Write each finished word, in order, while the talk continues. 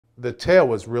the tail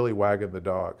was really wagging the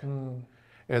dog.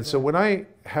 And so when I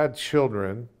had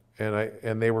children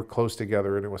and they were close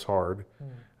together and it was hard,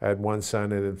 I had one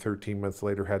son and then 13 months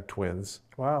later had twins.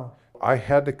 Wow. I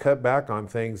had to cut back on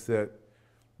things that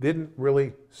didn't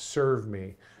really serve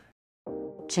me.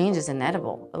 Change is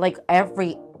inevitable. Like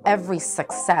every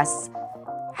success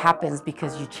happens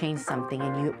because you changed something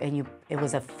and it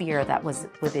was a fear that was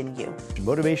within you.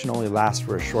 Motivation only lasts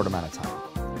for a short amount of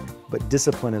time, but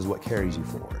discipline is what carries you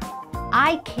forward.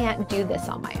 I can't do this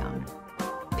on my own,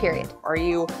 period. Are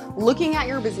you looking at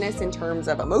your business in terms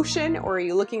of emotion, or are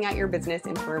you looking at your business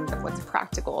in terms of what's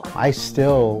practical? I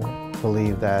still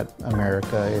believe that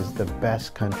America is the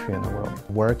best country in the world.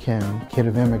 Where can kid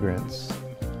of immigrants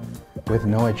with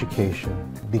no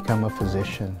education become a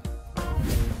physician?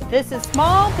 This is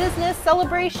Small Business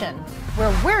Celebration,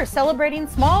 where we're celebrating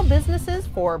small businesses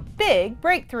for big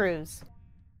breakthroughs.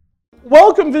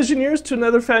 Welcome, Visioneers, to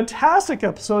another fantastic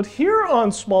episode here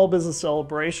on Small Business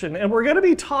Celebration. And we're going to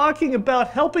be talking about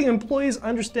helping employees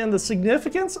understand the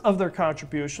significance of their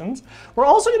contributions. We're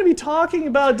also going to be talking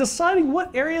about deciding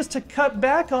what areas to cut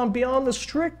back on beyond the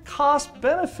strict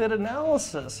cost-benefit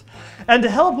analysis. And to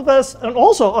help us, and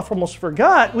also, I almost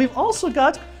forgot, we've also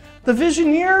got the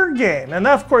Visioneer Game, and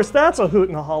of course that's a hoot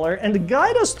and a holler. And to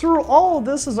guide us through all of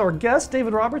this is our guest,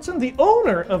 David Robertson, the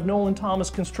owner of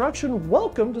Nolan-Thomas Construction.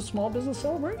 Welcome to Small Business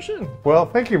Celebration. Well,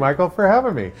 thank you, Michael, for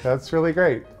having me. That's really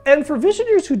great. And for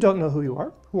Visioneers who don't know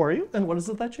who are you and what is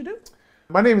it that you do?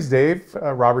 My name is Dave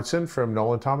Robertson from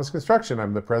Nolan-Thomas Construction.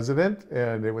 I'm the president,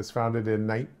 and it was founded in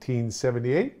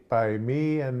 1978 by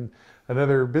me and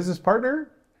another business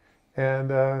partner. And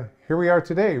here we are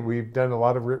today. We've done a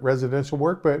lot of residential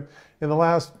work, but in the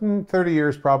last 30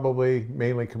 years, probably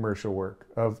mainly commercial work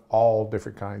of all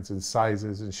different kinds and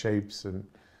sizes and shapes and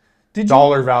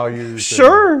dollar values.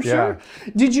 Sure. Yeah.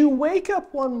 Did you wake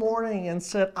up one morning and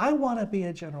said, I want to be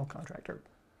a general contractor?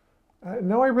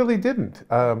 No, I really didn't.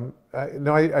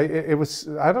 It was,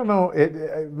 I don't know,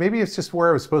 maybe it's just where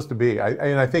I was supposed to be.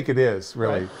 And I think it is,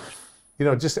 really. Right. You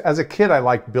know, just as a kid, I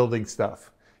liked building stuff.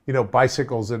 You know,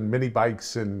 bicycles and mini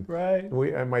bikes, and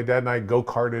and my dad and I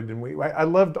go-karted, and I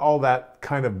loved all that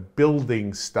kind of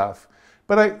building stuff.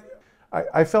 But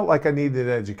I felt like I needed an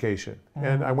education,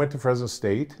 and I went to Fresno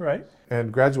State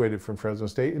and graduated from Fresno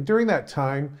State. And during that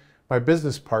time, my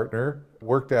business partner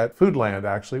worked at Foodland,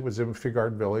 actually, was in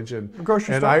Figard Village, and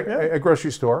a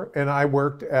grocery store, and I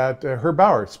worked at Herb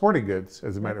Bauer Sporting Goods,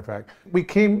 as a matter of fact. We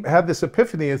had this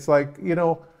epiphany. It's like, you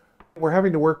know, we're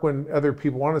having to work when other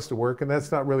people want us to work, and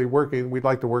that's not really working. We'd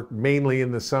like to work mainly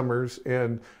in the summers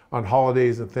and on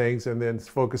holidays and things, and then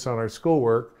focus on our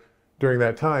schoolwork during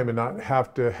that time and not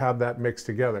have to have that mixed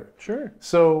together. Sure.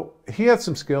 So he had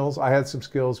some skills. I had some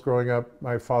skills growing up.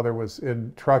 My father was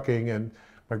in trucking, and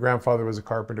my grandfather was a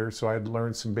carpenter, so I had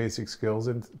learned some basic skills,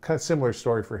 and kind of similar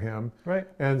story for him. Right.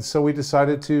 And so we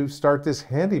decided to start this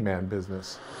handyman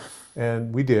business,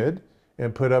 and we did,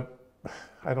 and put up,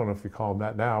 I don't know if you call them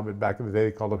that now, but back in the day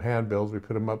they called them handbills. We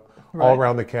put them up all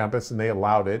around the campus, and they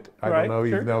allowed it. I don't know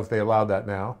even know if they allowed that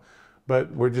now,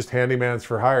 but we're just handyman's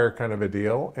for hire kind of a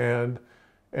deal. And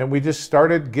we just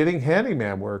started getting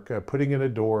handyman work, putting in a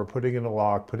door, putting in a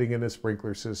lock, putting in a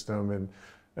sprinkler system, and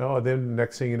then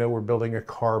next thing you know, we're building a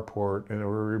carport, and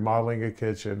we're remodeling a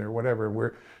kitchen or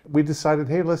whatever. We decided,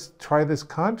 hey, let's try this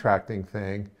contracting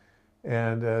thing,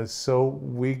 and so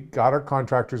we got our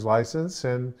contractor's license,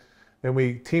 and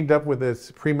we teamed up with this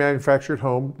pre-manufactured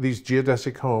home, these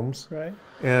geodesic homes,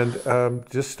 and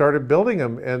just started building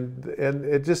them, and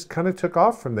it just kind of took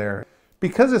off from there.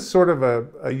 Because it's sort of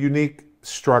a unique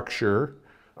structure,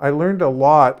 I learned a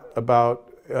lot about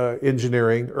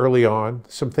engineering early on,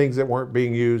 some things that weren't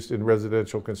being used in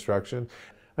residential construction.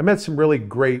 I met some really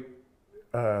great,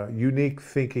 unique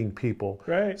thinking people,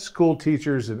 school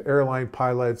teachers and airline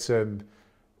pilots and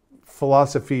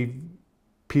philosophy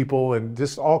people, and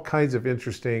just all kinds of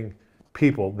interesting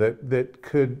people that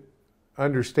could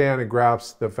understand and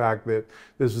grasp the fact that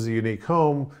this was a unique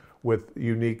home with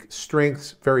unique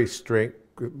strengths,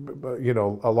 you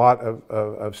know, a lot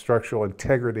of structural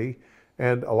integrity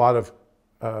and a lot of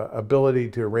ability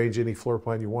to arrange any floor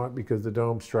plan you want, because the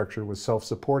dome structure was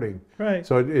self-supporting.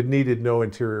 So it needed no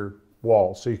interior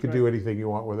walls, so you could do anything you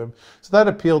want with them. So that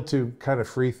appealed to kind of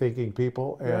free-thinking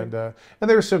people, and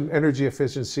there's some energy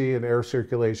efficiency and air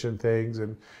circulation things,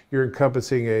 and you're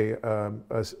encompassing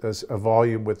a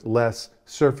volume with less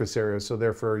surface area, so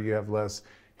therefore you have less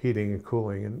heating and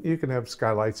cooling, and you can have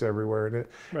skylights everywhere in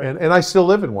it. And I still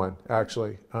live in one,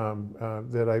 actually,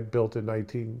 that I built in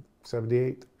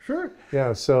 1978. Sure.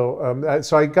 Yeah. So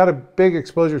so I got a big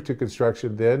exposure to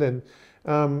construction then,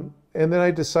 and then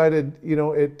I decided, you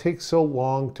know, it takes so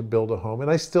long to build a home, and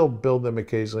I still build them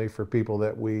occasionally for people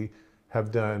that we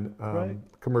have done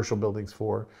commercial buildings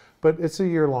for. But it's a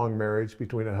year-long marriage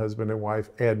between a husband and wife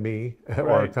and me, or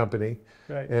our company.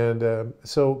 Right. And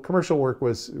so commercial work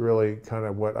was really kind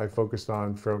of what I focused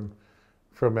on from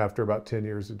after about 10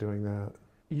 years of doing that.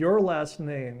 Your last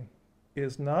name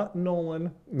is not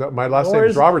Nolan. No, my last name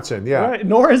is Robertson, yeah. Right,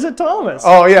 nor is it Thomas.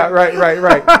 Oh, yeah, right.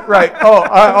 Right. Oh,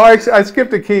 I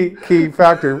skipped a key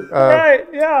factor. Right,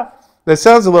 yeah. That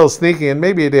sounds a little sneaky, and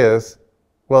maybe it is.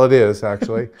 Well, it is,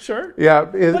 actually. Sure. Yeah.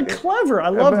 But clever, I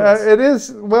love this. It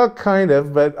is, well, kind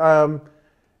of, but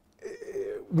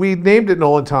we named it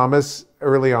Nolan-Thomas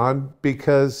early on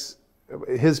because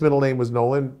his middle name was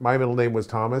Nolan, my middle name was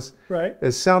Thomas. Right.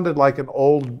 It sounded like an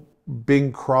old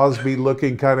Bing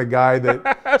Crosby-looking kind of guy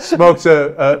that smokes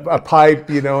a pipe,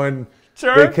 you know, and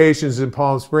vacations in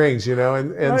Palm Springs, you know,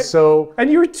 and so.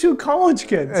 And you were two college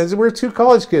kids. And we're two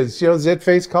college kids, you know,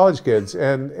 zit-faced college kids,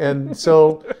 and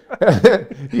so,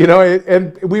 you know,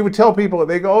 and we would tell people,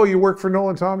 they go, "Oh, you work for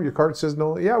Nolan-Thomas? Your card says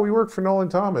Nolan." Yeah, we work for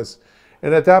Nolan-Thomas.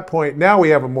 And at that point, now we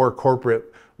have a more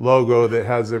corporate logo that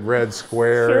has a red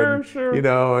square, you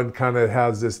know, and kind of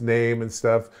has this name and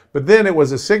stuff. But then it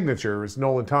was a signature. It was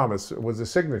Nolan-Thomas. It was a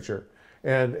signature.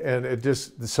 And it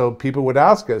just, so people would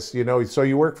ask us, you know, "So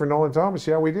you work for Nolan-Thomas?"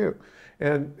 "Yeah, we do."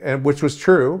 And which was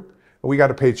true. We got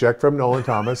a paycheck from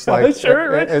Nolan-Thomas. Like,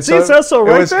 right. And See, it says so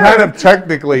right it was there. kind of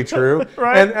technically true.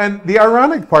 Right. And the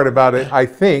ironic part about it, I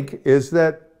think, is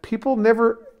that people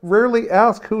rarely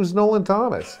ask who's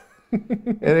Nolan-Thomas.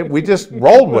 And we just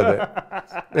rolled with it.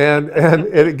 And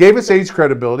it gave us age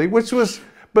credibility, which was,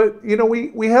 but you know,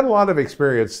 we had a lot of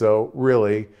experience though,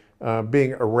 really,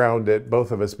 being around it,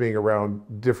 both of us being around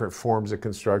different forms of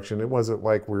construction. It wasn't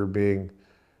like we were being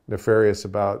nefarious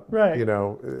about, you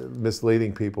know,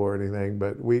 misleading people or anything,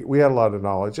 but we had a lot of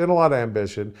knowledge and a lot of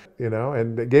ambition, you know,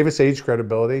 and it gave us age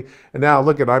credibility. And now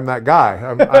look I'm that guy.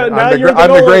 I'm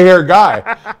the gray hair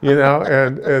guy, you know,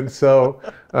 and so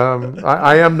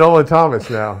I am Nolan-Thomas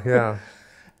now. Yeah.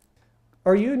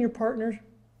 Are you and your partner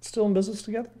still in business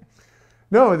together?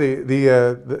 No,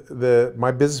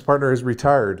 my business partner is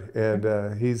retired,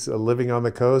 and he's living on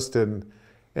the coast and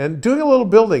doing a little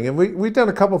building, and we've done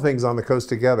a couple things on the coast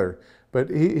together. But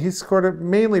he's sort of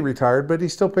mainly retired, but he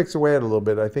still picks away at it a little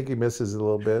bit. I think he misses it a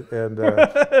little bit, and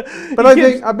but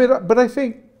I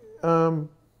think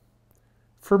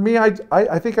for me,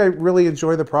 I think I really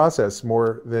enjoy the process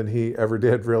more than he ever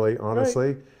did, really,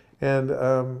 honestly, and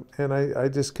I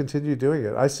just continue doing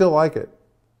it. I still like it.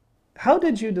 How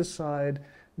did you decide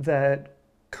that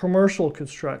commercial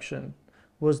construction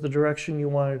was the direction you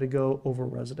wanted to go over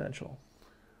residential?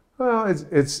 Well,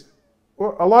 it's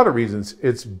a lot of reasons.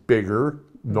 It's bigger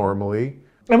normally.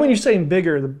 And when you're saying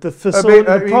bigger, the facility,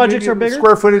 the projects are bigger?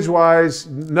 Square footage wise,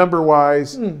 number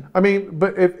wise. I mean,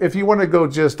 but if you want to go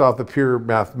just off the pure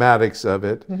mathematics of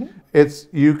it,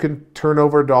 you can turn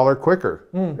over $1 quicker.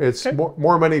 It's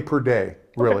more money per day,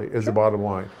 really, is the bottom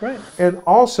line. Right. And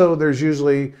also there's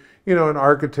usually, you know, an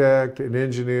architect, an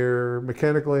engineer,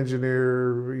 mechanical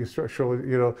engineer, structural,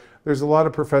 you know, there's a lot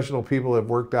of professional people that have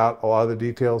worked out a lot of the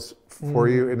details for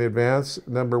you in advance,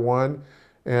 number one.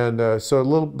 And so a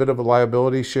little bit of a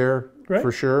liability share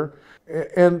for sure.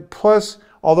 And plus,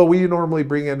 although we normally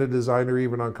bring in a designer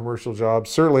even on commercial jobs,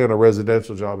 certainly on a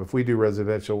residential job, if we do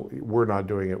residential, we're not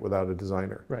doing it without a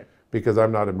designer. Right. Because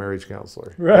I'm not a marriage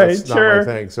counselor. Right, That's not my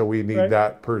thing. So we need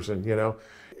that person, you know.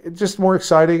 It's just more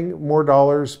exciting, more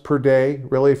dollars per day,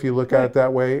 really, if you look at it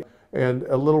that way. And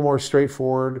a little more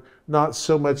straightforward, not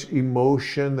so much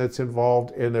emotion that's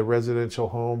involved in a residential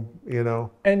home, you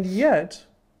know. And yet,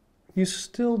 you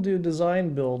still do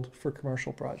design build for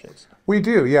commercial projects. We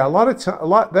do, yeah. A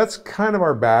lot. That's kind of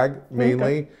our bag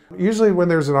mainly. Usually, when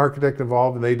there's an architect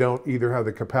involved and they don't either have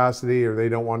the capacity or they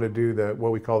don't want to do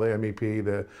what we call the MEP,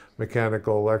 the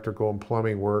mechanical, electrical, and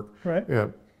plumbing work. Right. Yeah,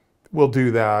 we'll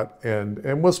do that,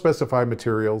 and we'll specify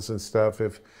materials and stuff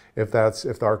if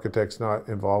the architect's not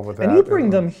involved with that. And you bring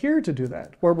them here to do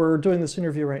that, where we're doing this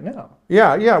interview right now.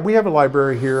 Yeah, we have a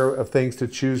library here of things to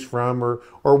choose from, or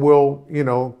we'll, you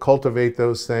know, cultivate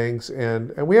those things,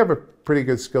 and we have a pretty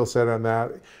good skill set on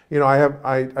that. You know,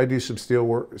 I do some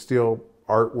steel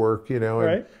artwork, you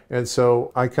know, and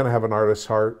so I kind of have an artist's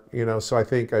heart, you know, so I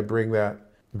think I bring that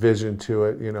vision to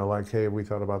it, you know, like, hey, we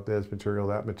thought about this material,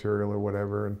 that material, or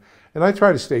whatever, and I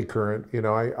try to stay current. You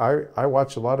know, I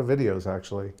watch a lot of videos,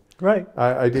 actually. Right.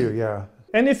 I do, yeah.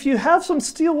 And if you have some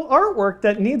steel artwork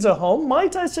that needs a home,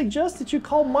 might I suggest that you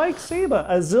call Mike Saba,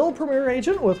 a Zillow Premier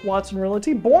Agent with Watson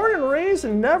Realty. Born and raised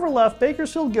and never left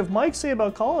Bakersfield. Give Mike Saba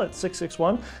a call at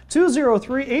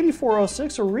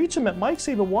 661-203-8406 or reach him at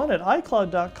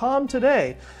mikesaba1@icloud.com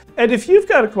today. And if you've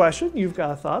got a question, you've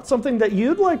got a thought, something that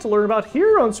you'd like to learn about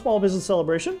here on Small Business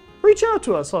Celebration, reach out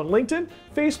to us on LinkedIn,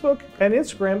 Facebook, and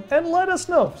Instagram and let us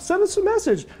know. Send us a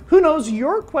message. Who knows,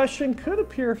 your question could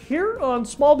appear here on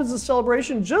Small Business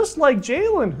Celebration, just like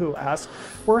Jalen, who asked,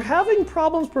 we're having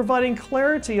problems providing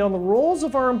clarity on the roles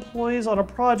of our employees on a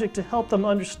project to help them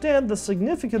understand the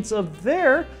significance of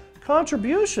their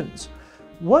contributions.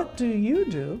 What do you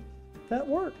do that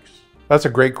works? That's a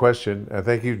great question.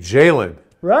 Thank you, Jalen.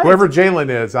 Right. Whoever Jalen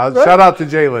is, shout out to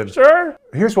Jalen. Sure.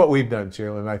 Here's what we've done,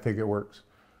 Jalen. I think it works.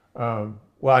 Well,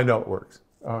 I know it works.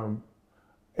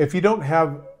 If you don't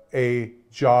have a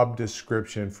job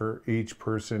description for each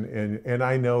person, and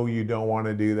I know you don't want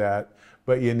to do that,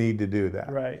 but you need to do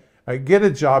that. Right. Get a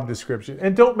job description,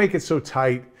 and don't make it so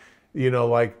tight,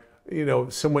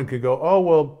 someone could go, oh,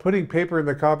 well, putting paper in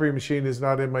the copy machine is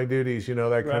not in my duties,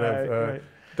 that kind of... Right.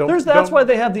 That's why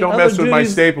they have the don't other mess with duties, my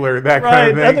stapler, that right,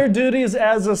 kind of thing. Other duties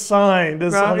as assigned.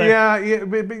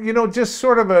 But, just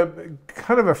sort of a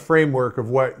kind of a framework of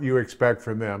what you expect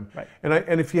from them. Right.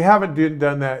 And if you haven't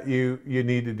done that, you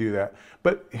need to do that.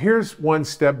 But here's one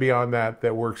step beyond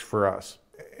that works for us.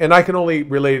 And I can only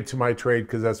relate it to my trade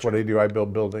because that's what I do. I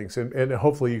build buildings. And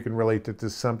hopefully you can relate it to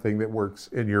something that works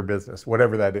in your business,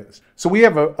 whatever that is. So we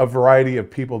have a variety of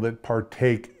people that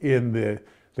partake in the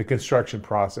construction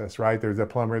process, right? There's the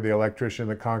plumber, the electrician,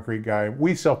 the concrete guy.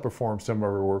 We self-perform some of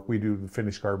our work. We do the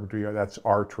finished carpentry. That's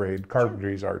our trade.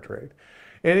 Carpentry is our trade.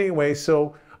 Anyway,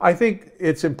 so I think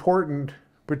it's important,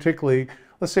 particularly,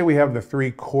 let's say we have the three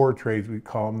core trades, we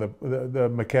call them, the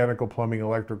mechanical, plumbing,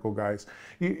 electrical guys.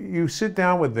 You sit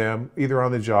down with them either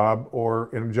on the job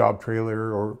or in a job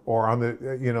trailer or on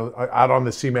the, out on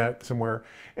the cement somewhere.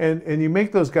 And you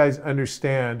make those guys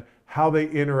understand how they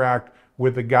interact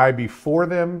with the guy before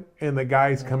them and the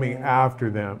guys coming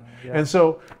after them. Yeah.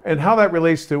 And how that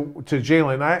relates to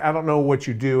Jalen, I don't know what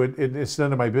you do, it's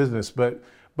none of my business, but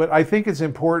I think it's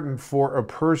important for a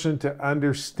person to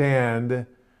understand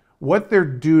what their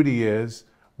duty is,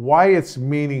 why it's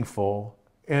meaningful,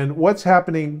 and what's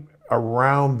happening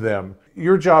around them.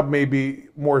 Your job may be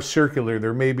more circular,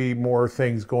 there may be more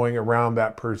things going around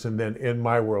that person than in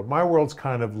my world. My world's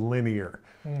kind of linear.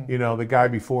 The guy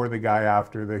before, the guy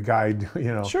after, the guy,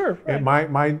 Sure. Right. And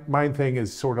my thing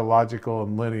is sort of logical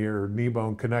and linear, knee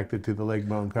bone connected to the leg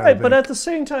bone kind of Right, thing. but at the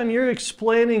same time, you're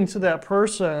explaining to that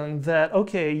person that,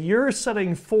 okay, you're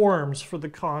setting forms for the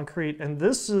concrete, and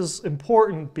this is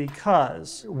important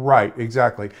because... Right,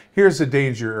 exactly. Here's a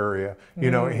danger area.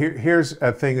 Here's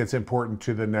a thing that's important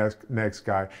to the next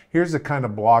guy. Here's the kind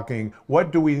of blocking.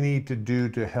 What do we need to do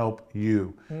to help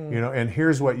you? And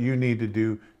here's what you need to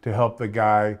do to help the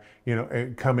guy,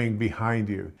 coming behind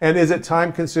you. And is it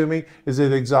time consuming? Is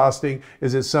it exhausting?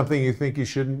 Is it something you think you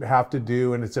shouldn't have to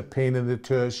do and it's a pain in the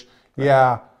tush? Right.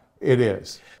 Yeah, it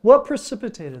is. What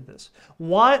precipitated this?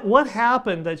 What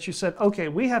happened that you said, okay,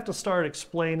 we have to start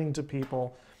explaining to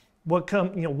people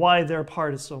why their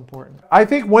part is so important? I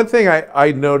think one thing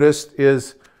I noticed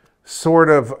is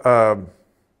sort of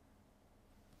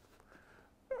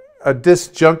a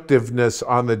disjunctiveness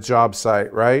on the job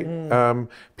site, right?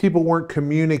 People weren't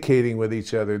communicating with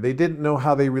each other. They didn't know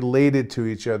how they related to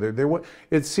each other.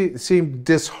 It seemed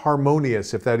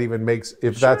disharmonious,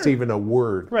 if that's even a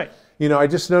word. Right. I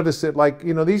just noticed that,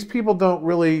 these people don't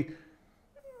really,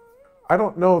 I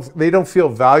don't know if they don't feel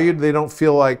valued. They don't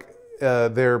feel like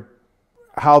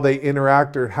how they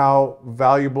interact or how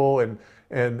valuable and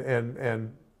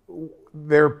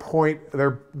their part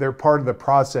of the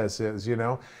process is,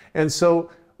 And so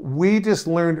we just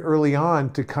learned early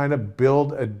on to kind of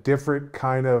build a different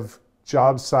kind of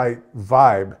job site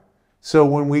vibe. So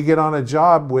when we get on a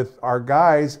job with our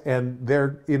guys and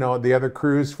they're, the other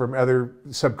crews from other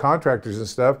subcontractors and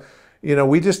stuff,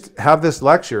 we just have this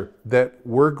lecture that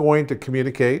we're going to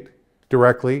communicate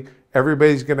directly.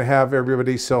 Everybody's going to have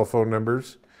everybody's cell phone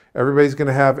numbers. Everybody's going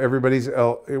to have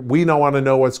we don't want to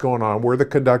know what's going on. We're the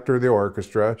conductor of the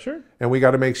orchestra. Sure. And we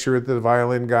got to make sure that the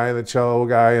violin guy and the cello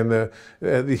guy and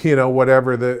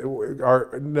whatever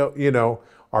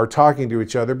are talking to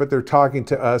each other, but they're talking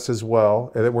to us as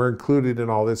well, and that we're included in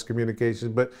all this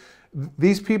communication. But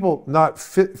these people not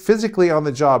physically on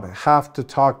the job have to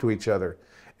talk to each other.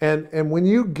 And when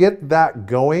you get that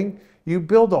going, you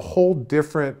build a whole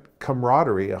different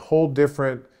camaraderie, a whole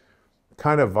different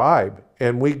kind of vibe.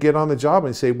 And we get on the job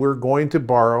and say, we're going to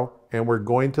borrow and we're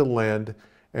going to lend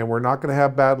and we're not going to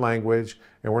have bad language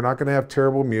and we're not going to have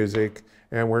terrible music,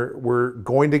 and we're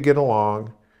going to get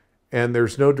along, and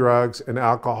there's no drugs and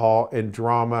alcohol and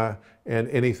drama and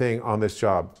anything on this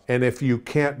job. And if you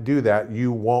can't do that,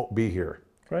 you won't be here.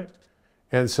 Right.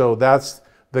 And so that's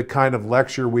the kind of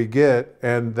lecture we get,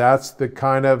 and that's the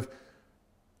kind of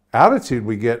attitude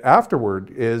we get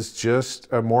afterward, is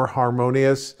just a more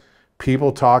harmonious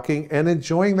people talking and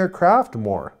enjoying their craft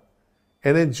more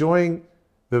and enjoying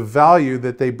the value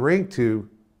that they bring to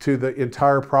the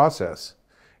entire process.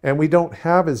 And we don't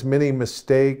have as many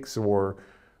mistakes or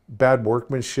bad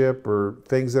workmanship or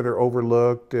things that are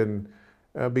overlooked, and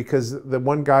because the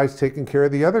one guy's taking care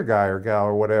of the other guy or gal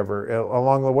or whatever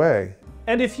along the way.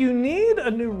 And if you need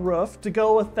a new roof to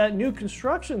go with that new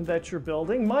construction that you're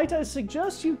building, might I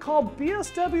suggest you call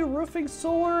BSW Roofing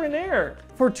Solar and Air.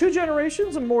 For 2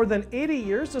 generations and more than 80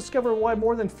 years, discover why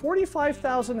more than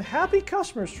 45,000 happy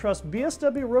customers trust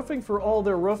BSW Roofing for all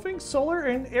their roofing, solar,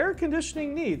 and air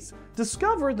conditioning needs.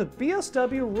 Discover the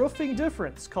BSW Roofing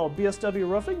difference. Call BSW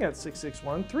Roofing at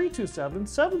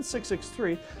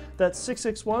 661-327-7663. That's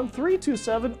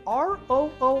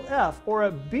 661-327-ROOF, or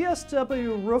at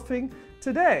BSW Roofing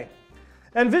today.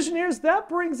 And Visioneers, that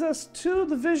brings us to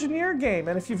the Visioneer game.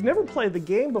 And if you've never played the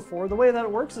game before, the way that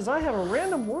it works is I have a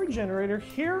random word generator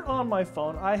here on my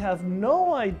phone. I have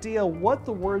no idea what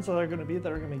the words are going to be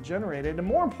that are going to be generated. And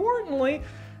more importantly,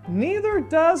 neither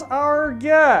does our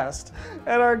guest.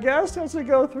 And our guest has to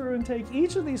go through and take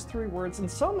each of these 3 words and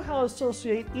somehow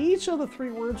associate each of the 3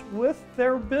 words with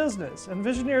their business. And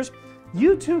Visioneers,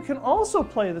 you too can also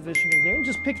play the Visioneer game.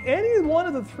 Just pick any one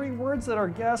of the 3 words that our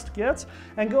guest gets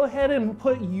and go ahead and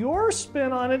put your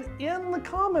spin on it in the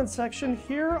comment section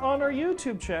here on our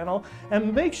YouTube channel,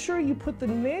 and make sure you put the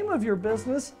name of your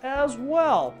business as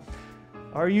well.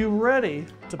 Are you ready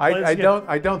to play this game?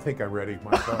 I don't think I'm ready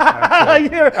myself.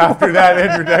 After that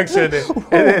introduction,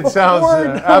 it sounds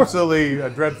absolutely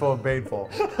dreadful and painful.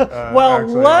 Well,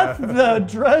 actually, let the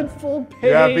dreadful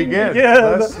pain begin.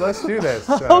 Let's do this.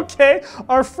 Okay,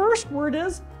 our first word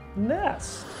is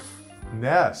nest.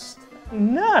 Nest.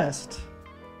 Nest.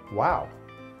 Wow.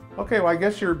 Okay, well, I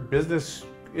guess your business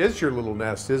is your little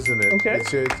nest, isn't it? Okay.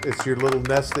 It's your little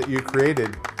nest that you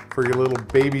created for your little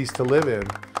babies to live in.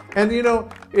 And you know,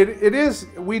 it is,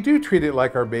 we do treat it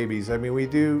like our babies. I mean, we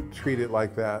do treat it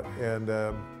like that. And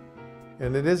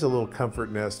it is a little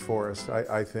comfort nest for us,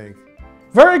 I think.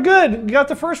 Very good. You got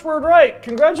the first word right.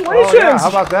 Congratulations. Oh, yeah. How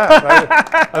about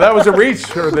that? That was a reach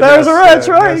for the That nest, was right,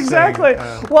 right, nest exactly.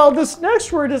 thing. Well, this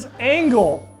next word is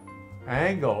angle.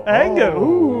 Angle. Angle. Oh,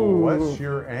 Ooh. what's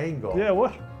your angle? Yeah,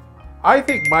 what? I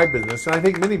think my business, and I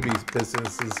think many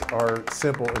businesses are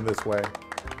simple in this way.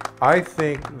 I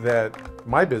think that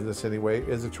my business, anyway,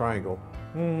 is a triangle.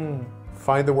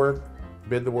 Find the work,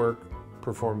 bid the work,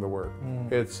 perform the work.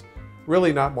 It's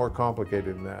really not more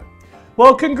complicated than that.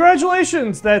 Well,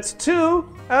 congratulations. That's 2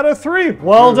 out of 3.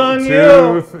 Well done,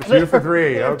 you. 2 for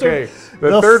 3. Okay.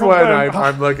 The third one,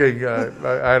 I'm looking,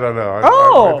 I don't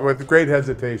know. I'm with great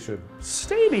hesitation.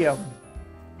 Stadium.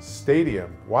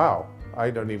 Stadium. Wow. I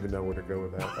don't even know where to go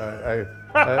with that.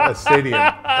 A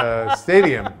stadium.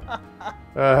 Stadium.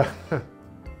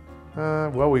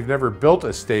 Well, we've never built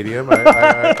a stadium.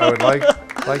 I would like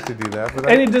to do that. But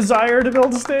Any desire to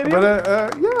build a stadium?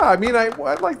 But yeah, I mean,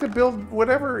 I'd like to build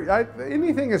whatever.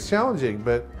 Anything is challenging,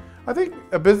 but I think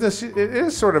a business, it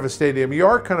is sort of a stadium. You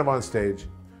are kind of on stage,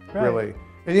 really,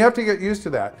 and you have to get used to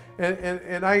that.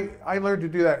 And I learned to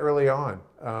do that early on,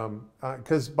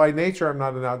 because by nature I'm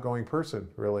not an outgoing person,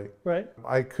 really. Right.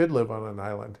 I could live on an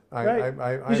island.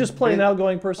 You just play an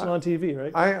outgoing person on TV,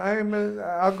 right? I'm an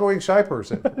outgoing shy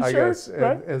person, I guess.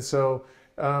 And so,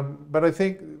 but I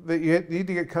think that you need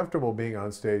to get comfortable being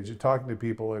on stage and talking to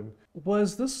people. And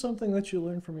was this something that you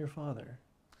learned from your father?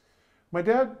 My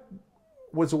dad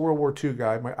was a World War II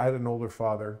guy. I had an older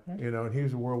father, you know, and he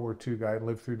was a World War II guy and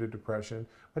lived through the Depression.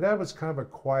 My dad was kind of a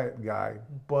quiet guy,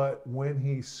 but when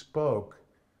he spoke,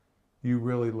 you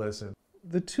really listened.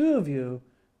 The 2 of you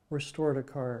restored a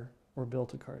car or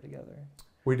built a car together.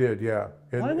 We did, yeah.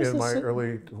 Why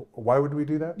would we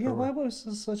do that? Yeah, why was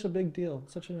this such a big deal,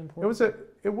 such an important?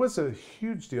 It was a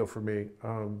huge deal for me.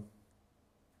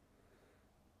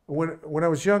 When I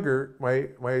was younger,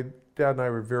 my dad and I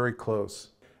were very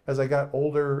close. As I got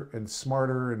older and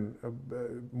smarter and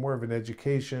more of an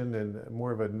education and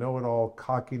more of a know-it-all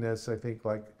cockiness, I think,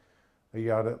 like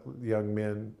young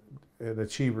men and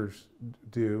achievers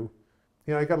do,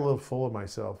 you know, I got a little full of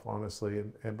myself, honestly.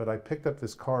 But I picked up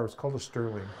this car. It's called a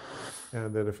Sterling,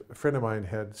 and that a friend of mine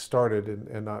had started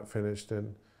and not finished.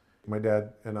 And my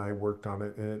dad and I worked on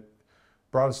it, and it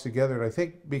brought us together. And I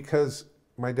think because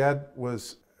my dad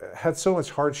was had so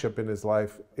much hardship in his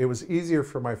life, it was easier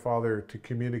for my father to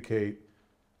communicate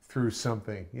through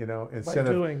something, you know, instead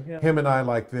of him and I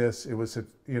like this, it was,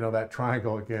 you know, that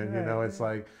triangle again, you know, it's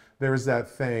like, there's that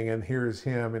thing, and here's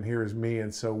him and here's me,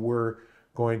 and so we're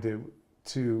going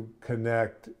to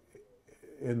connect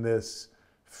in this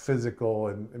physical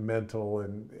and mental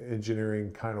and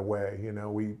engineering kind of way, you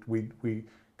know, we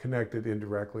connected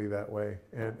indirectly that way,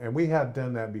 and we had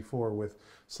done that before with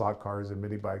slot cars and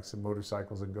mini bikes and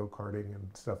motorcycles and go-karting and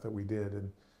stuff that we did,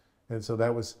 and so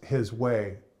that was his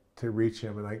way to reach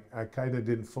him, and I kind of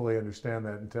didn't fully understand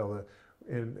that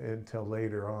until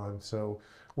later on. So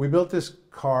we built this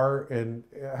car, and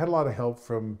I had a lot of help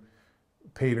from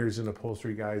painters and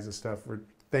upholstery guys and stuff for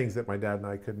things that my dad and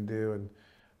I couldn't do, and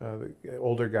the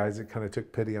older guys that kind of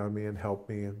took pity on me and helped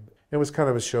me, and it was kind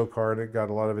of a show car, and it got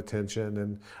a lot of attention,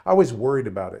 and I was worried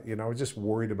about it, you know, I was just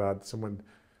worried about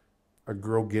a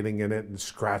girl getting in it and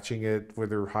scratching it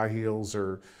with her high heels,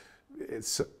 or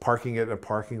it's parking it in a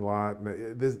parking lot.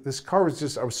 And this car was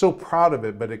just, I was so proud of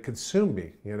it, but it consumed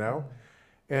me, you know?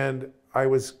 And I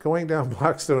was going down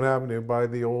Blackstone Avenue by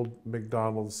the old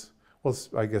McDonald's. Well,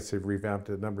 I guess they've revamped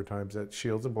it a number of times at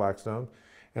Shields and Blackstone.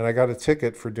 And I got a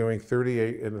ticket for doing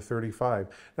 38 and a 35.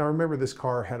 Now remember, this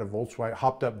car had a Volkswagen,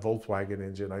 hopped up Volkswagen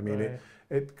engine. I mean,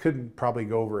 it couldn't probably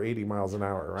go over 80 miles an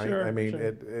hour, right? Sure, I mean,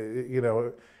 sure. you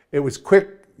know, it was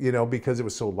quick, you know, because it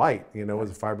was so light, you know, it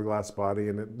was a fiberglass body,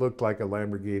 and it looked like a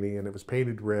Lamborghini, and it was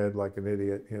painted red like an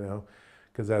idiot, you know,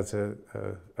 because that's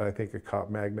I think a cop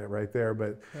magnet right there.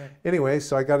 But anyway,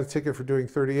 so I got a ticket for doing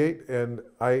 38, and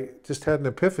I just had an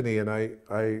epiphany, and I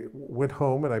went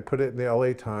home and I put it in the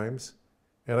LA Times,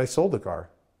 and I sold the car.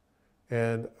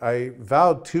 And I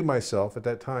vowed to myself at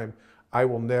that time, I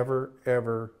will never,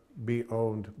 ever be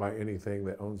owned by anything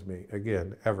that owns me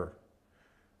again, ever.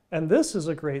 And this is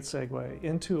a great segue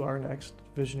into our next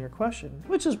Visioneer question,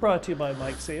 which is brought to you by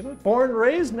Mike Saba. Born and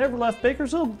raised, never left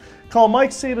Bakersfield. Call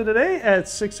Mike Saba today at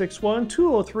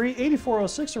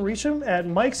 661-203-8406 or reach him at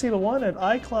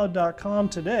mikesaba1@icloud.com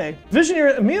today.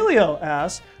 Visioneer Emilio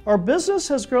asks, our business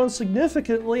has grown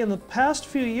significantly in the past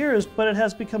few years, but it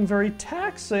has become very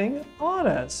taxing on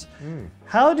us.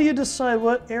 How do you decide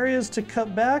what areas to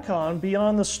cut back on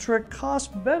beyond the strict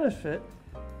cost-benefit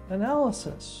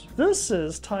analysis?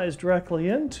 This ties directly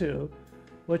into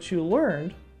what you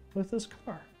learned with this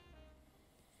car.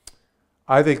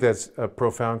 I think that's a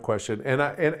profound question, and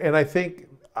I think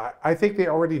they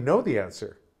already know the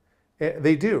answer.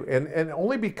 They do, and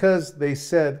only because they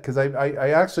said, because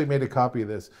I actually made a copy of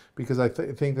this because I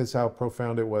think that's how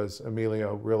profound it was,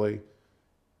 Emilio, really,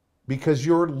 because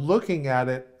you're looking at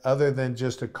it other than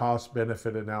just a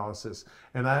cost-benefit analysis,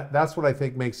 and that's what I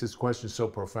think makes this question so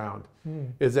profound,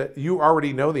 is that you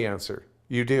already know the answer.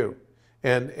 You do.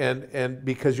 And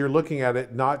because you're looking at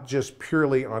it not just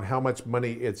purely on how much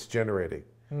money it's generating.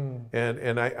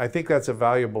 And I think that's a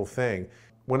valuable thing.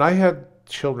 When I had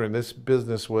children, this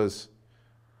business was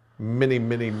many,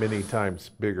 many, many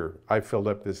times bigger. I filled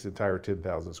up this entire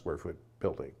 10,000 square foot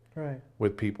building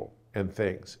with people and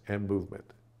things and movement.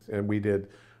 And we did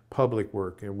public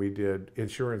work, and we did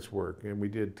insurance work, and we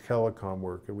did telecom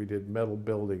work, and we did metal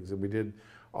buildings, and we did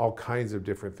all kinds of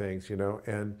different things, you know,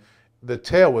 and the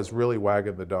tail was really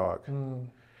wagging the dog.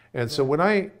 And so when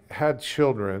I had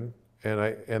children,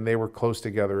 and they were close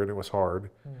together, and it was hard.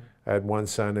 I had one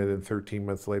son, and then 13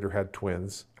 months later had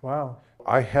twins. Wow.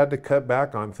 I had to cut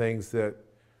back on things that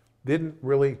didn't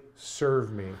really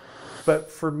serve me. But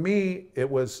for me, it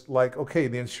was like, okay,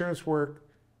 the insurance work,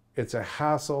 it's a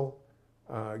hassle,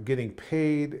 getting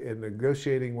paid and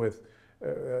negotiating with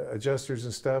adjusters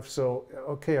and stuff. So,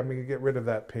 okay, I'm gonna get rid of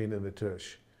that pain in the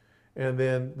tush. And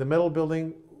then the metal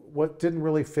building, what didn't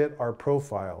really fit our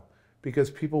profile,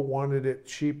 because people wanted it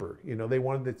cheaper. You know, they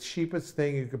wanted the cheapest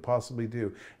thing you could possibly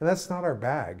do. And that's not our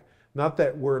bag. Not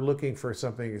that we're looking for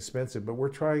something expensive, but we're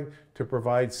trying to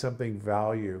provide something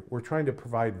value. We're trying to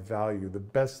provide value, the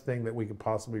best thing that we could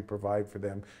possibly provide for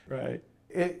them. Right.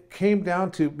 It came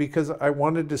down to, because I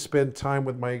wanted to spend time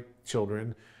with my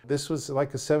children, this was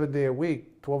like a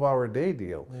 7-day-a-week, 12-hour-a-day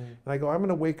deal. And I go, I'm going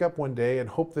to wake up one day and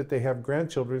hope that they have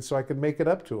grandchildren so I can make it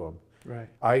up to them. Right.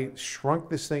 I shrunk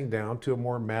this thing down to a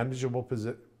more manageable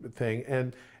thing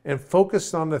and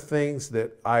focused on the things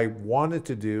that I wanted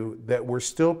to do that were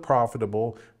still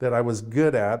profitable, that I was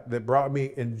good at, that brought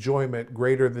me enjoyment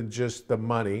greater than just the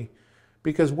money.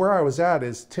 Because where I was at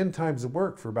is 10 times the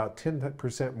work for about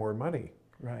 10% more money.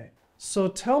 Right. So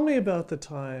tell me about the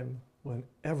time when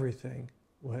everything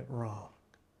went wrong.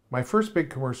 My first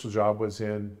big commercial job was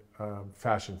in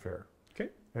Fashion Fair. Okay.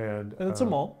 And it's a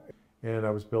mall. And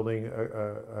I was building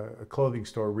a clothing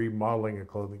store, remodeling a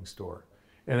clothing store.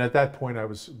 And at that point, I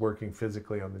was working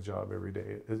physically on the job every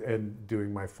day and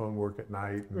doing my phone work at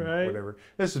night and whatever.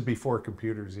 This is before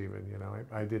computers even, you know.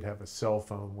 I did have a cell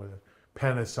phone with a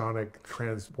Panasonic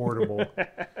transportable,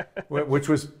 which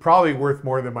was probably worth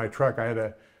more than my truck. I had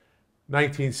a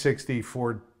 1960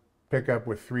 Ford pickup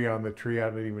with 3 on the tree. I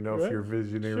don't even know if your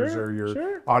Visioneers or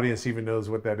your audience even knows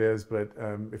what that is, but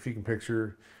if you can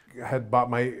picture, I had bought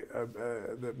my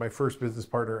my first business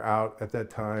partner out at that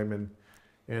time, and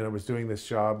I was doing this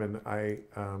job, and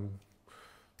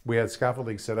we had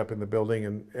scaffolding set up in the building,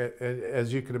 and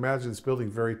as you can imagine, this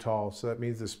building's very tall, so that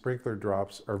means the sprinkler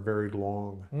drops are very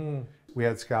long. We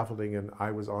had scaffolding, and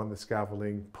I was on the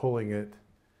scaffolding pulling it,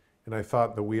 and I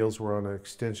thought the wheels were on an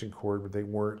extension cord, but they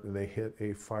weren't, and they hit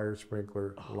a fire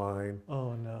sprinkler line.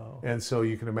 Oh no. And so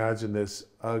you can imagine this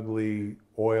ugly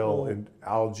oil and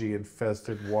algae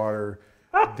infested water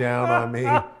down on me.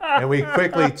 And we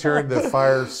quickly turned the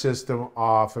fire system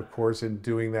off, of course. In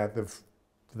doing that,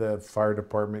 the fire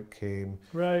department came.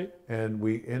 Right. And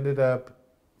we ended up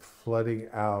flooding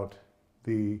out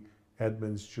the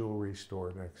Edmunds jewelry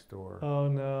store next door. Oh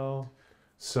no.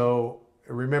 So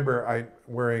remember, I'm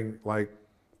wearing like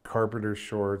carpenter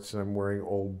shorts, and I'm wearing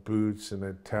old boots and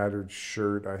a tattered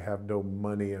shirt. I have no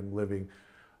money. I'm living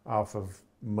off of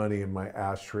money in my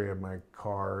ashtray in my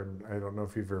car, and I don't know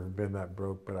if you've ever been that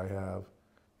broke, but I have.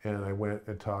 And I went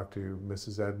and talked to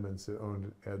Mrs. Edmunds that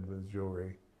owned Edmunds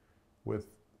Jewelry with,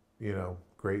 you know,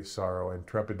 great sorrow and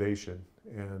trepidation.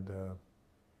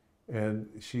 And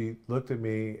she looked at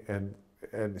me, and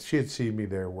she had seen me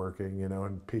there working, you know,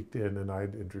 and peeked in, and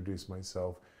I'd introduced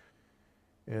myself.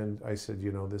 And I said,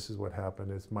 you know, this is what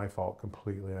happened. It's my fault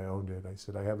completely. I owned it. I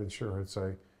said, I have insurance.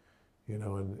 You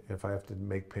know, and if I have to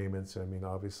make payments, I mean,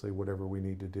 obviously, whatever we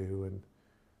need to do, and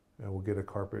we'll get a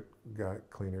carpet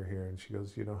cleaner here. And she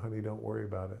goes, you know, honey, don't worry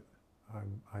about it.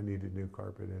 I needed new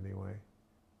carpet anyway.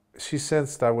 She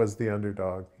sensed I was the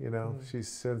underdog, you know. She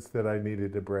sensed that I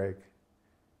needed a break,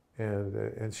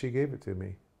 and she gave it to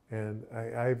me. And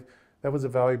that was a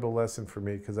valuable lesson for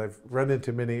me, because I've run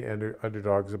into many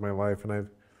underdogs in my life, and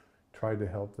I've tried to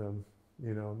help them,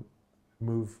 you know,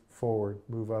 move forward,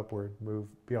 move upward, move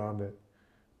beyond it.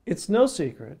 It's no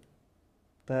secret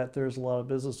that there's a lot of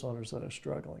business owners that are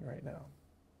struggling right now.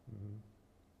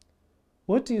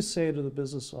 What do you say to the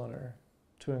business owner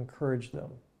to encourage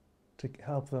them, to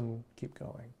help them keep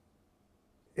going?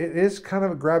 It is kind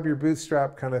of a grab your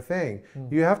bootstrap kind of thing.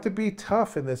 You have to be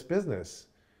tough in this business.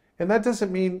 And that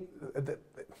doesn't mean,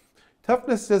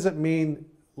 toughness doesn't mean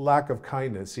lack of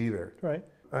kindness either. Right.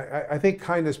 I think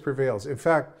kindness prevails. In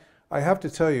fact, I have to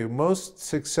tell you, most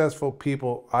successful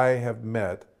people I have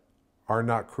met are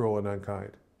not cruel and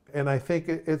unkind. And I think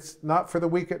it's not for the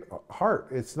weak at heart.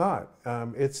 It's not.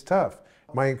 It's tough.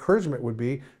 My encouragement would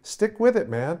be, stick with it,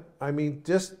 man. I mean,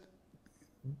 just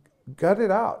gut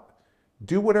it out.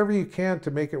 Do whatever you can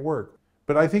to make it work.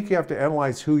 But I think you have to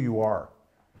analyze who you are.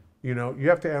 You know, you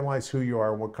have to analyze who you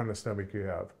are and what kind of stomach you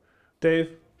have.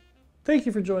 Dave, thank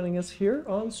you for joining us here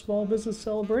on Small Business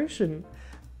Celebration.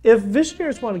 If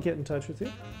Visioneers want to get in touch with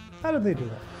you, how do they do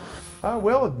that?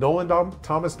 Well, at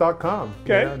Nolan-Thomas.com.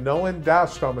 Okay. Yeah,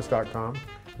 Nolan-Thomas.com.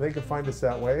 They can find us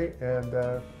that way.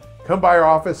 And come by our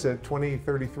office at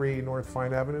 2033 North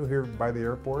Fine Avenue here by the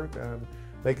airport.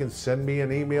 They can send me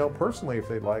an email personally if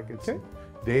they'd like. It's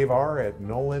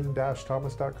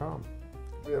daveR@Nolan-Thomas.com.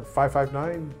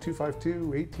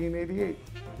 559-252-1888.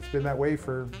 It's been that way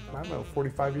for, I don't know,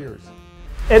 45 years.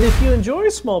 And if you enjoy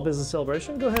Small Business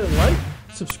Celebration, go ahead and like,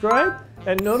 subscribe,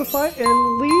 and notify,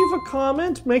 and leave a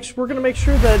comment. We're going to make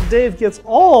sure that Dave gets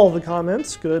all the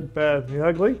comments, good, bad, and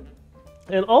ugly.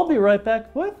 And I'll be right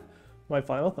back with my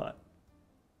final thought.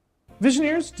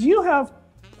 Visioneers, do you have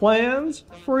plans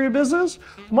for your business?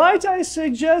 Might I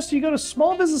suggest you go to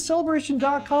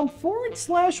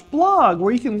smallbusinesscelebration.com/blog,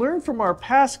 where you can learn from our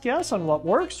past guests on what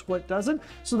works, what doesn't,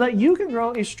 so that you can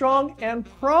grow a strong and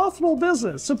profitable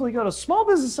business. Simply go to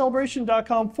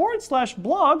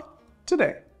smallbusinesscelebration.com/blog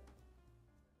today.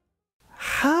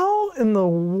 How in the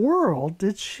world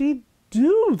did she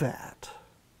do that?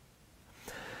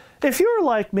 If you're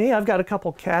like me, I've got a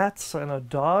couple cats and a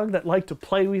dog that like to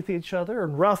play with each other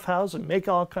and roughhouse and make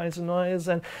all kinds of noise,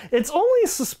 and it's only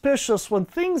suspicious when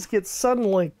things get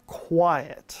suddenly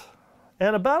quiet.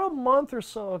 And about a month or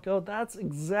so ago, that's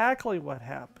exactly what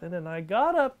happened, and I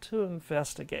got up to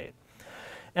investigate.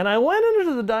 And I went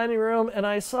into the dining room and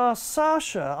I saw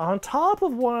Sasha on top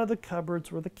of one of the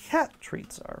cupboards where the cat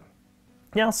treats are.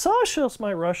 Now, Sasha's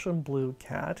my Russian blue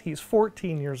cat. He's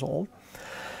 14 years old.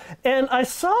 And I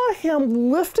saw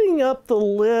him lifting up the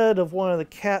lid of one of the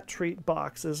cat treat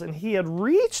boxes, and he had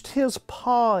reached his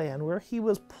paw in where he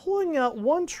was pulling out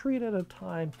one treat at a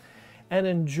time and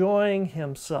enjoying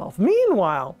himself.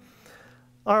 Meanwhile,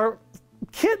 our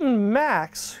kitten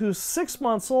Max, who's 6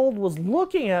 months old, was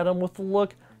looking at him with the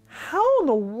look, how in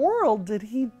the world did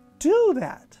he do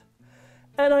that?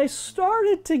 And I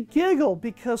started to giggle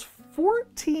because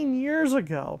 14 years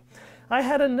ago, I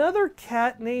had another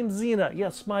cat named Xena.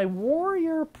 Yes, my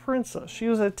warrior princess. She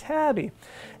was a tabby.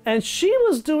 And she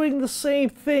was doing the same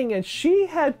thing. And she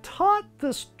had taught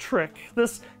this trick,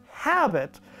 this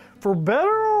habit, for better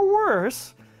or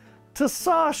worse, to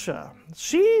Sasha.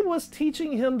 She was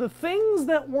teaching him the things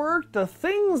that worked, the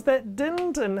things that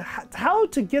didn't, and how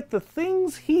to get the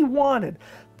things he wanted.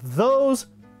 Those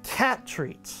cat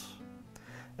treats.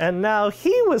 And now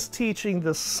he was teaching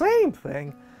the same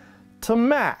thing to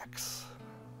Max.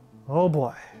 Oh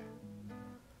boy.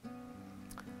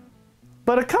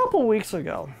 But a couple weeks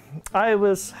ago, I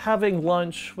was having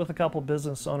lunch with a couple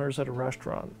business owners at a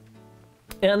restaurant.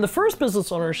 And the first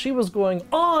business owner, she was going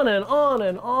on and on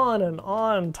and on and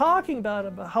on, talking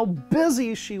about how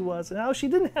busy she was and how she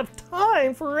didn't have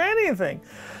time for anything.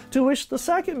 To which the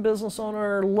second business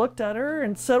owner looked at her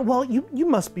and said, well, you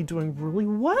must be doing really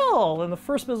well. And the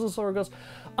first business owner goes,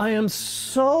 I am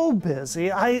so busy,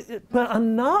 but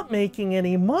I'm not making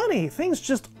any money. Things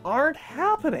just aren't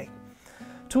happening.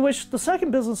 To which the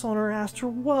second business owner asked her,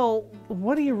 well,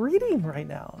 what are you reading right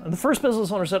now? And the first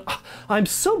business owner said, oh, I'm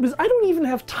so busy, I don't even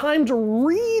have time to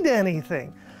read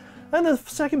anything. And the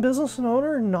second business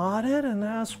owner nodded and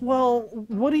asked, well,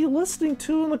 what are you listening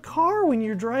to in the car when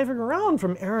you're driving around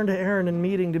from errand to errand and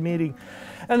meeting to meeting?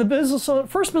 And the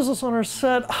first business owner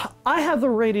said, I have the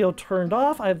radio turned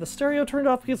off, I have the stereo turned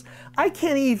off because I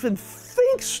can't even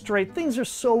think straight. Things are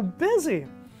so busy.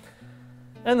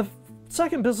 And the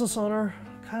second business owner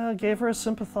kind of gave her a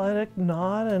sympathetic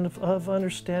nod and of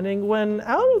understanding when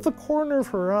out of the corner of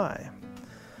her eye,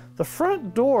 the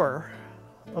front door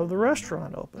of the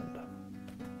restaurant opened.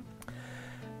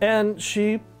 And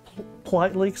she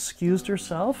politely excused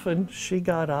herself and she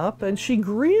got up and she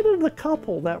greeted the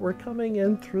couple that were coming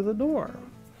in through the door.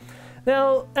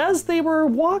 Now, as they were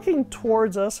walking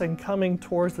towards us and coming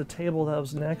towards the table that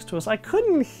was next to us, I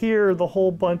couldn't hear the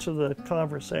whole bunch of the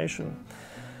conversation.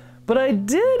 But I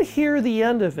did hear the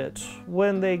end of it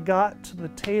when they got to the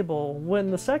table, when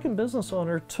the second business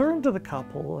owner turned to the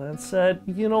couple and said,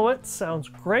 you know what, sounds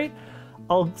great.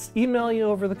 I'll email you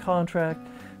over the contract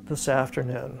this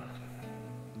afternoon.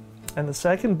 And the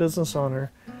second business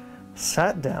owner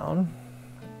sat down,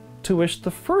 to which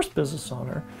the first business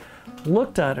owner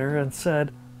looked at her and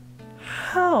said,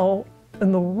 how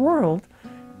in the world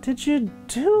did you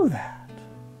do that?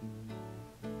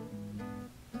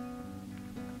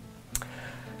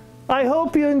 I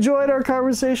hope you enjoyed our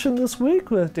conversation this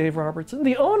week with Dave Robertson,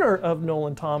 the owner of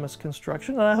Nolan-Thomas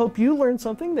Construction. And I hope you learned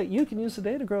something that you can use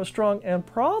today to grow a strong and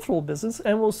profitable business.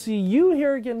 And we'll see you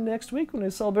here again next week when we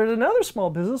celebrate another small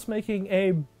business making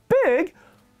a big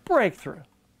breakthrough.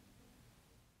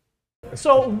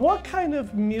 So what kind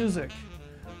of music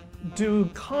do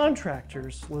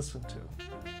contractors listen to?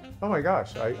 Oh my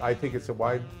gosh, I think it's a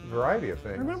wide variety of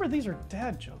things. Remember, these are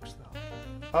dad jokes, though.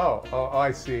 Oh,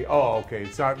 I see. Oh, okay.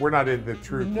 It's not. We're not in the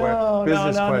true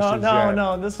business questions no, yet.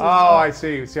 no. This is. Oh, I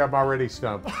see. See, I'm already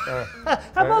stumped. How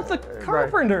about the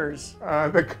Carpenters? Right.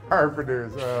 The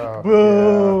Carpenters.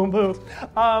 Boom, boom.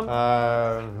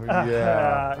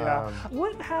 Yeah.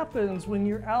 What happens when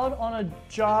you're out on a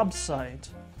job site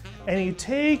and you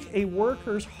take a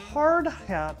worker's hard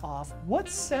hat off? What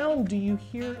sound do you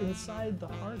hear inside the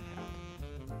hard hat?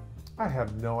 I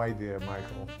have no idea,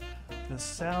 Michael. The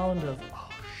sound of.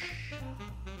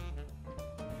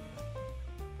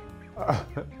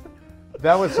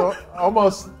 That was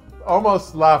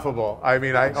almost laughable. I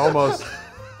mean, I almost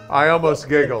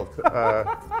giggled,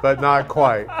 but not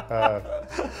quite.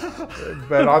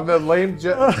 But on the lame,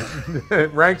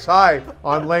 it ranks high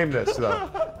on lameness, though.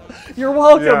 You're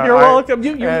welcome. Yeah, you're welcome.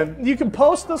 You can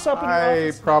post this up in your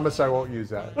office. I promise I won't use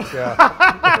that.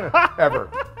 Yeah, ever.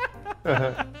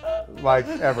 Like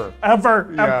ever.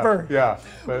 Ever. Yeah.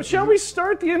 But, shall we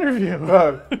start the interview?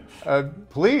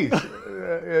 Please,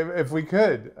 if we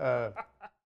could.